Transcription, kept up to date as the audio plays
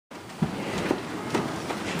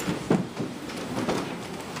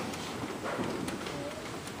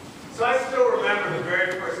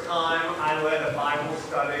I led a Bible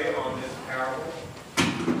study on this parable.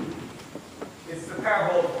 It's the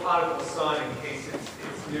parable of the prodigal son, in case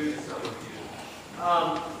it's new to some of you.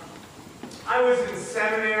 I was in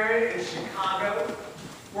seminary in Chicago,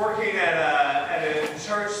 working at a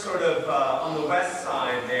church sort of on the west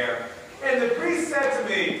side there. And the priest said to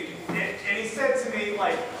me, and he said to me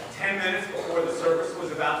like 10 minutes before the service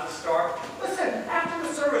was about to start, listen, after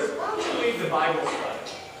the service, why don't you leave the Bible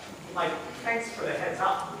study? Like, thanks for the heads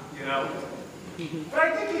up, you know. But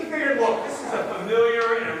I think he figured, look, this is a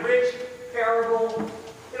familiar and a rich parable.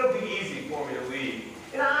 It'll be easy for me to leave.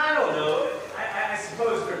 And I don't know, I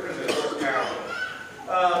suppose they're because of the first parable.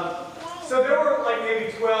 So there were like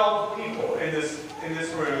maybe 12 people in this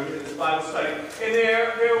room, in this Bible study. And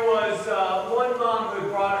there was one mom who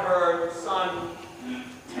brought her son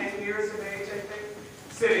 10 years of age, I think,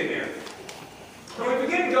 sitting there. When we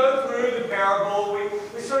begin to go through the parable,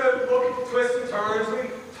 we sort of look at the twists and turns. We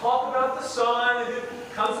talk about the son, and then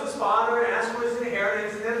comes to his father and asks for his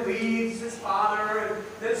inheritance, and then leaves his father, and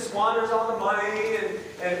then squanders all the money, and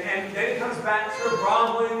then he comes back sort of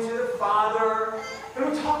groveling to the father. And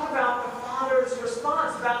we talk about the father's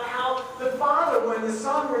response, about how the father, when the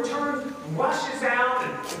son returns, rushes out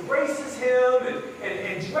and embraces him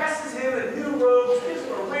and dresses him in new robes, gives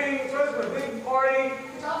him a ring, throws him a big party.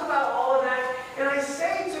 We talk about all of that. And I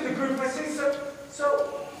say to the group, I say,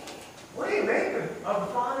 so what do you make of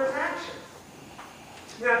the father's actions?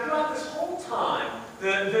 Now, throughout this whole time,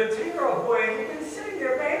 the 10-year-old boy, he'd been sitting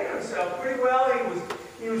there behaving himself pretty well.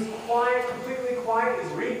 He was quiet, completely quiet. He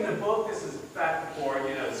was reading a book. This is back before,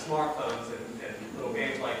 you know, smartphones and little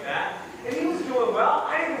games like that. And he was doing well.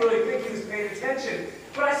 I didn't really think he was paying attention.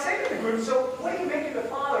 But I say to the group, so what do you make of the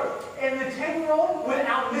father? And the 10-year-old,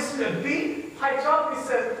 without missing a beat, pipes up. He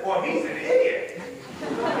says, well, he's an idiot.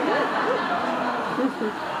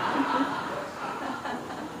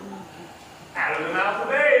 Out of the mouth of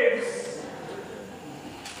babes.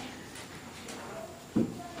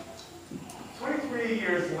 23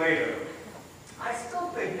 years later, I still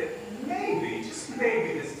think that maybe, just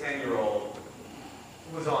maybe, this 10-year-old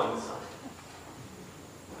was on to something.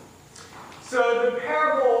 So the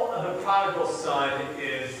parable of the prodigal son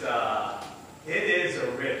is, it is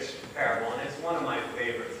a rich parable, and it's one of my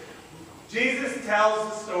favorites. Jesus tells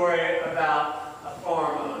the story about a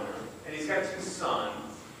farm owner, and he's got two sons.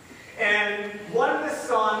 And one of the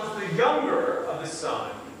sons, the younger of the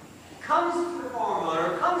son, comes to the farm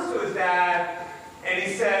owner, comes to his dad, and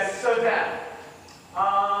he says, so Dad,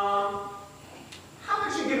 how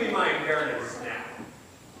much you give me my inheritance now?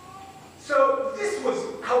 So this was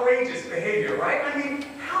outrageous behavior, right? I mean,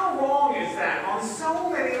 how wrong is that on so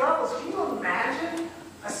many levels? Can you imagine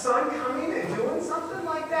a son coming and doing something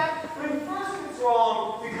like that? I mean, first it's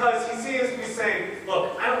wrong because he seems to be saying,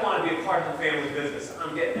 look, I don't want to be a part of the family business.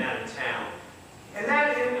 I'm getting out of town. And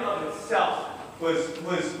that in and of itself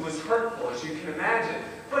was hurtful, as you can imagine.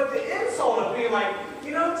 But the insult of being like,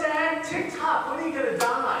 you know, Dad, tick-tock, when are you going to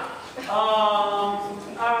die?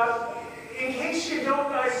 In case you don't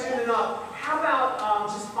die soon enough, how about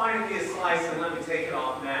just finding me a slice and let me take it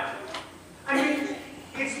off now? I mean,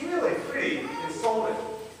 it's really pretty insulting.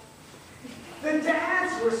 The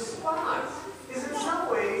dad's response is in some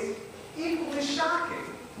ways equally shocking.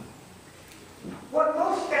 What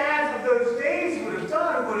most dads of those days would have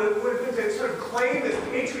done would have been to sort of claim this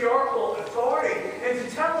patriarchal authority and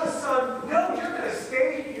to tell his son, no, you're going to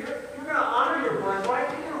stay here, you're going to honor your birthright,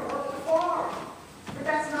 you're going to work the farm. But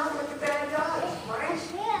that's not what the dad does, right?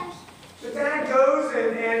 Yes. The dad goes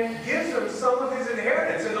and gives him some of his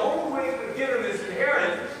inheritance, and the only way to give him his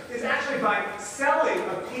inheritance is actually by selling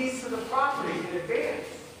a piece of the property in advance.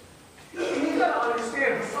 And you've got to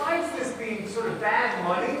understand, besides this being sort of bad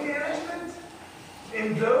money management,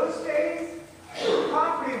 in those days, the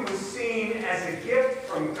property was seen as a gift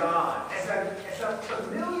from God, as a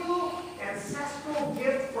familial, ancestral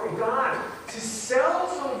gift from God. To sell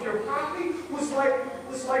some of your property was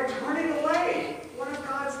like turning away one of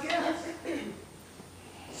God's gifts.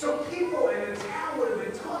 So people in the town would have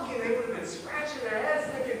been talking, they would have been scratching their heads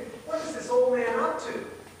thinking, what is this old man up to?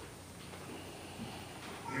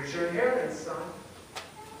 Here's your inheritance, son.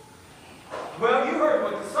 Well, you heard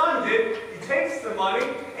what the son did. He takes the money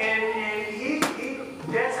and he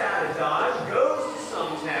gets out of Dodge, goes to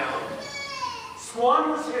some town,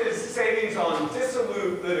 squanders his savings on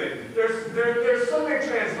dissolute living. There's so many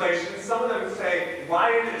translations. Some of them say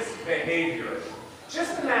riotous behavior.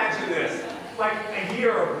 Just imagine this, like a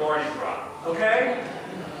year of Mardi Gras, okay?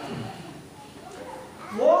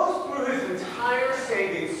 Blows through his entire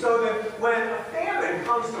savings so that when a famine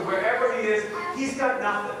comes to wherever he is, he's got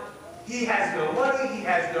nothing. He has no money, he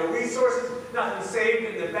has no resources, nothing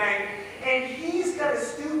saved in the bank, And he's got to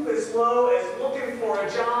stoop as low as looking for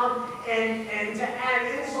a job, and to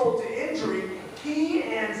add insult to injury, he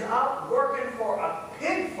ends up working for a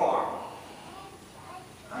pig farm.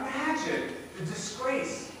 Imagine the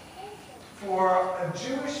disgrace for a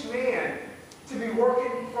Jewish man to be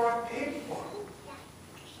working for a pig farm.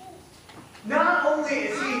 Not only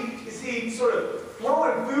is he sort of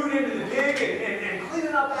throwing food into the pig and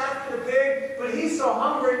cleaning up after the pig, but he's so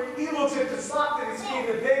hungry, he looks at the slop that he's feeding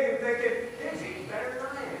the pig and thinking, pig's eating better than I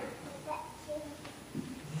am.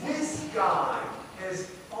 This guy has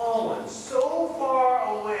fallen so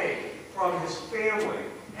far away from his family,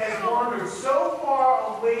 has wandered so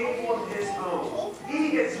far away from his home,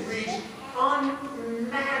 he has reached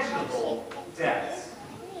unimaginable depths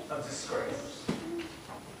of disgrace.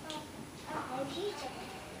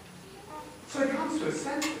 So he comes to his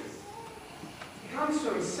senses. He comes to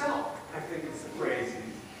himself, I think is the phrase.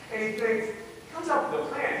 And he thinks, he comes up with a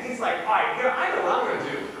plan. He's like, all right, here, I know what I'm going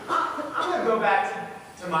to do. I'm going to go back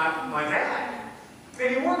to my dad.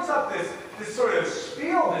 And he works up this sort of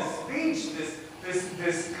spiel, this speech,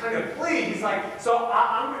 this kind of plea. He's like, so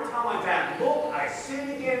I'm going to tell my dad, look, I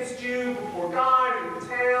sinned against you before God and the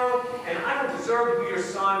town, and I don't deserve to be your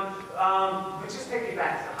son, but just take me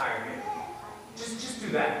back to the hired hand. Just do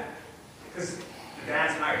that. Because the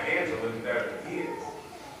dad's hired hands are living better than he is.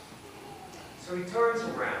 So he turns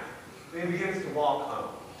around and he begins to walk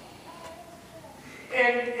home.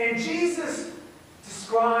 And Jesus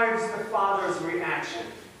describes the father's reaction,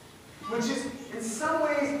 which is in some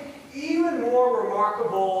ways even more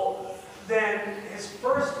remarkable than his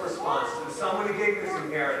first response to the son when he gave this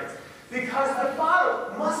inheritance. Because the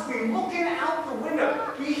father must be looking out the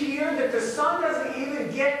window. We hear that the son doesn't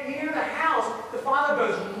even get near the house. The father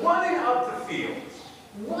goes running up the fields,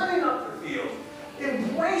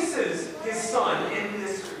 embraces his son in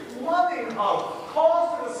this loving hug,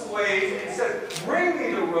 calls to the slaves and says, bring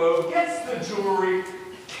me the robe, gets the jewelry,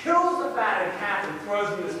 kills the fatted calf and throws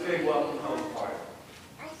him this big welcome home party.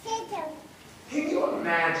 Can you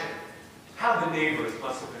imagine how the neighbors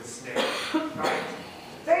must have been snared, right?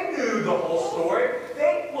 They knew the whole story.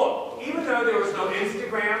 Look, even though there was no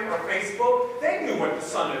Instagram or Facebook, they knew what the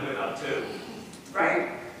son had been up to, right?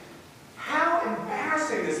 How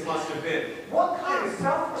embarrassing this must have been. What kind of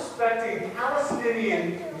self-respecting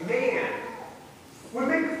Palestinian man would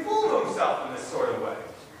make a fool of himself in this sort of way?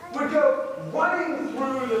 Would go running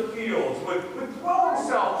through the fields, would throw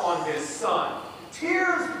himself on his son,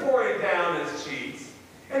 tears pouring down his cheeks,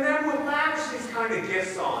 and then would lavish these kind of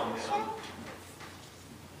gifts on him.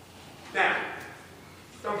 Now,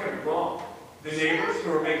 don't get me wrong. The neighbors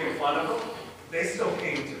who were making fun of him, they still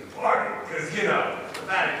came to the party because, you know, the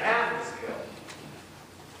fatted calf was killed.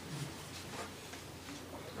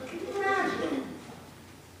 But can you imagine?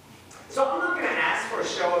 So I'm not going to ask for a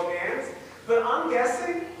show of hands, but I'm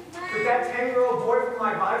guessing that 10-year-old boy from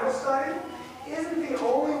my Bible study isn't the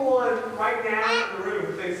only one right now in the room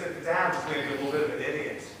who thinks that the dad was maybe a little bit of an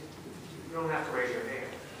idiot. You don't have to raise your hand.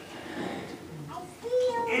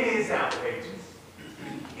 It is outrageous.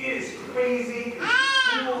 It is crazy. It is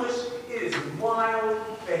foolish. It is wild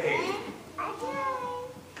behavior.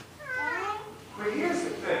 But here's the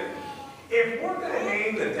thing. If we're going to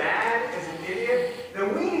name the dad as an idiot,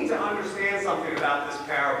 then we need to understand something about this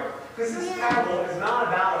parable. Because this parable is not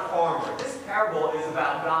about a farmer. This parable is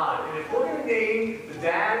about God. And if we're going to name the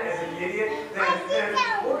dad as an idiot, then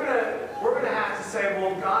we're going to have to say,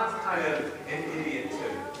 well, God's kind of an idiot too.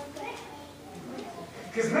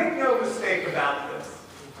 Because make no mistake about this.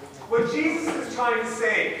 What Jesus is trying to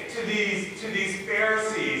say to these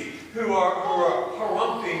Pharisees who are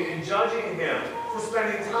harumping and judging him for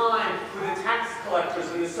spending time with the tax collectors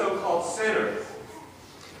and the so-called sinners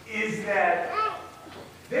is that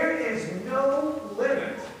there is no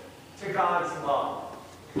limit to God's love.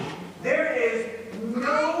 There is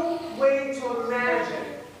no way to imagine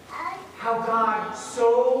how God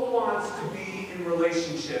so wants to be in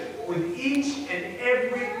relationship with each and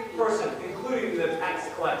every person, including the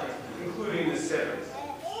tax collectors, including the sinners.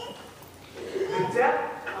 The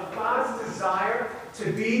depth of God's desire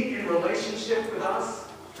to be in relationship with us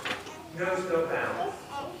knows no bounds.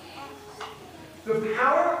 The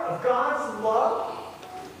power of God's love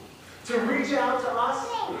to reach out to us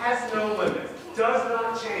has no limit, does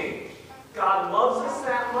not change. God loves us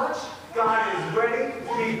that much. God is ready to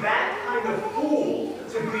be that kind of fool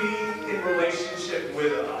to be in relationship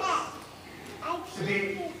with us. To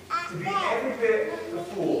be every bit the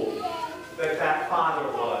fool that father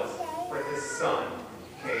was when his son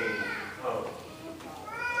came home.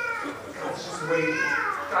 God's just waiting.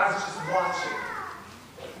 God's just watching.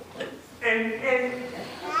 And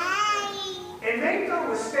And make no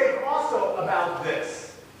mistake also about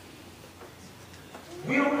this.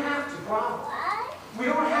 We don't have to grovel. We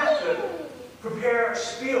don't have to prepare a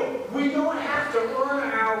spiel. We don't have to earn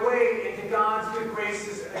our way into God's good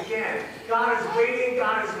graces again. God is waiting.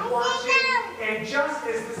 God is watching. And just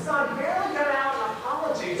as the son barely got out an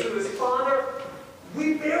apology to his father,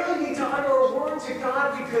 we barely need to utter a word to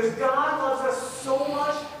God because God loves us so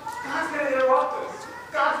much. God's going to interrupt us.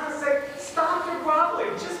 God's going to say, stop your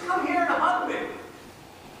groveling. Just come here and hug me.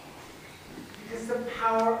 Because the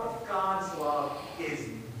power of God's love is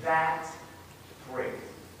that great.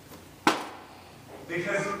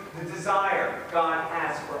 Because the desire God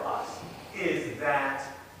has for us is that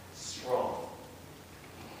strong.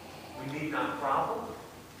 We need not grovel.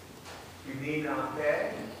 We need not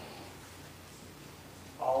beg.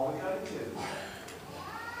 All we got to do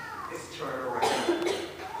is turn around.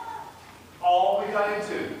 All we got to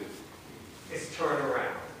do is turn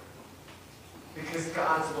around. Because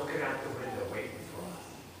God's looking out the window waiting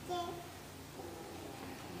for us.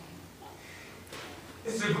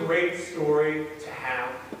 This is a great story to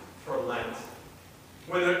have for Lent.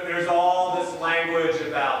 When there's all this language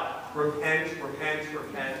about repent, repent,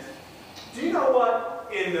 repent. Do you know what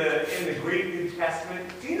in the Greek New Testament,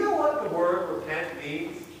 do you know what the word repent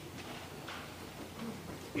means?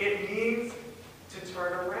 It means to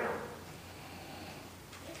turn around.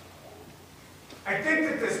 I think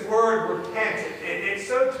that this word repent, it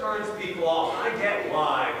so turns people off. I get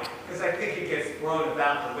why, because I think it gets thrown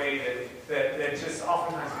about the way that just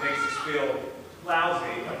oftentimes makes us feel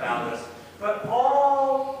lousy about us. But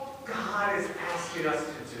all God is asking us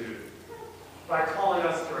to do by calling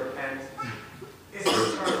us to repent is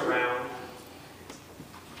to turn around.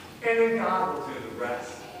 And then God will do the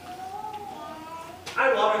rest.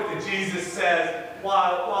 I love it that Jesus says,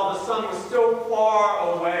 while the son was still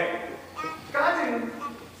far away,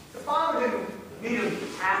 the Father didn't meet him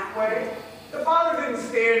halfway. The Father didn't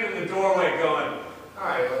stand in the doorway going, all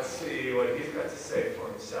right, let's see what he's got to say for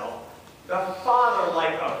himself. The Father,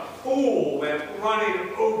 like a fool, went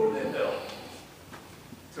running over the hill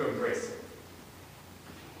to embrace him.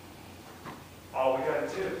 All we got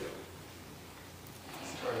to do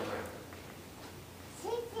is turn around.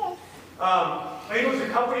 I think it was a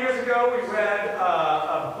couple years ago we read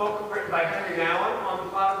a book written by Henry Nouwen on the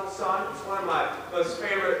prodigal son. It's one of my most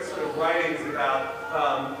favorite sort of writings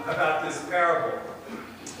about this parable.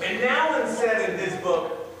 And Nouwen said in his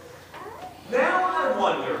book, "Now I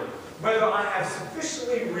wonder whether I have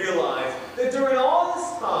sufficiently realized that during all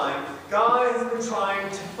this time, God has been trying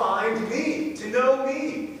to find me, to know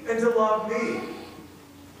me, and to love me."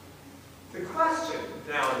 The question,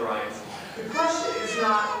 Nouwen writes, the question is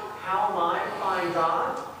not how am I to find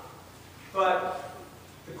God, but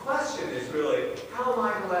the question is really how am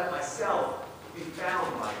I to let myself be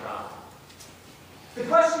found by God? The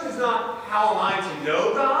question is not how am I to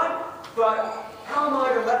know God, but how am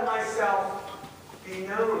I to let myself be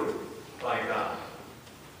known by God?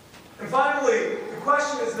 And finally, the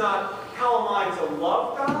question is not how am I to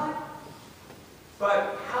love God,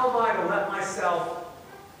 but how am I to let myself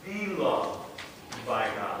be loved by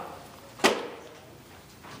God?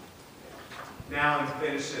 Nouwen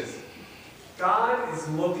finishes, God is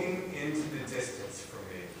looking into the distance for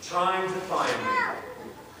me, trying to find me,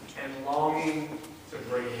 and longing to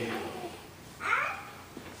bring me home.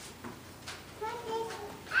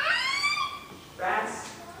 That's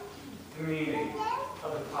the meaning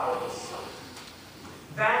of the prodigal son.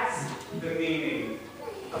 That's the meaning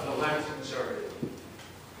of the Lenten journey.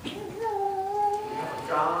 We have a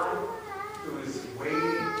God who is waiting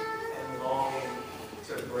and longing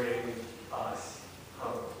to bring us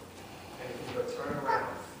home. And if you go turn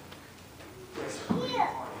around, there's a great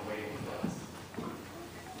party waiting for us.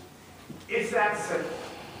 It's that simple.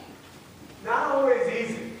 Not always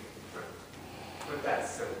easy, but that's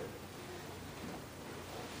simple.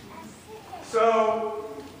 So,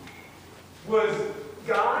 was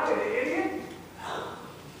God an idiot?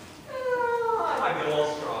 I might be a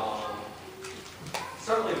little strong.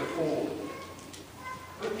 Certainly the fool.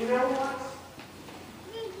 But you know what?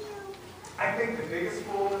 I think the biggest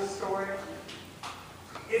fool in this story,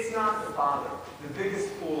 it's not the father. The biggest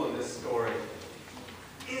fool in this story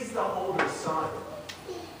is the older son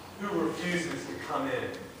who refuses to come in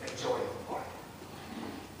and join him.